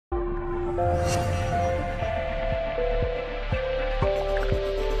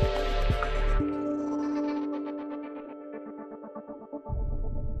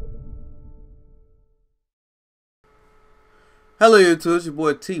Hello YouTube, it's your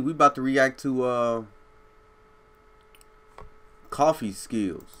boy T. We about to react to Kofi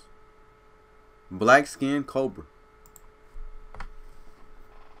skills. Black skin Cobra.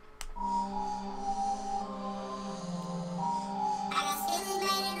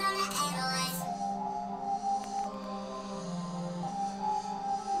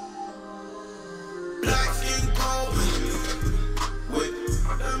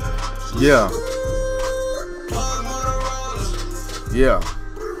 Yeah. Yeah.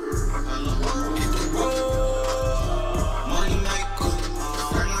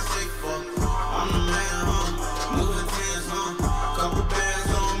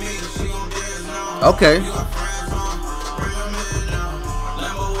 Okay.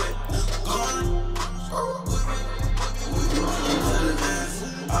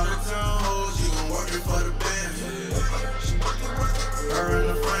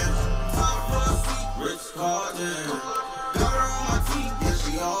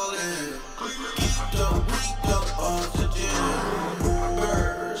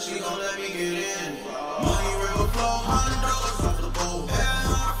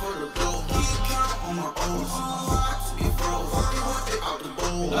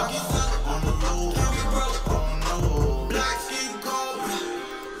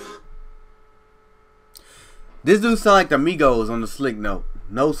 This dude sound like the Migos on the slick note.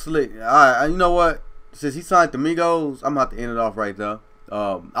 No slick. Alright, you know what? Since he sound like the Migos, I'm about to end it off right there.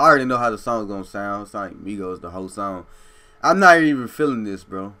 I already know how the song's gonna sound. It sound like Migos the whole song. I'm not even feeling this,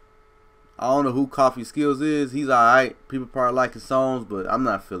 bro. I don't know who Kofi Skills is. He's alright. People probably like his songs, but I'm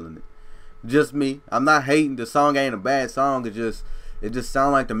not feeling it. Just me. I'm not hating. The song ain't a bad song. It just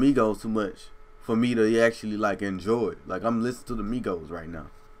sounds like the Migos too much for me to actually like enjoy it. Like I'm listening to the Migos right now.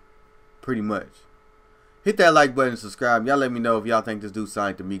 Pretty much. Hit that like button and subscribe. Y'all let me know if y'all think this dude sound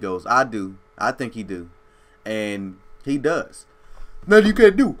like the Migos. I do. I think he do. And he does. Nothing you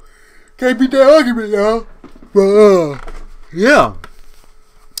can't do. Can't beat that argument, y'all. But yeah.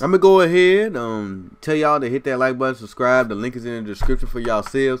 I'm gonna go ahead tell y'all to hit that like button, subscribe. The link is in the description for y'all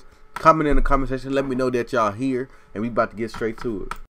selves. Comment in the comment section. Let me know that y'all here. And we about to get straight to it.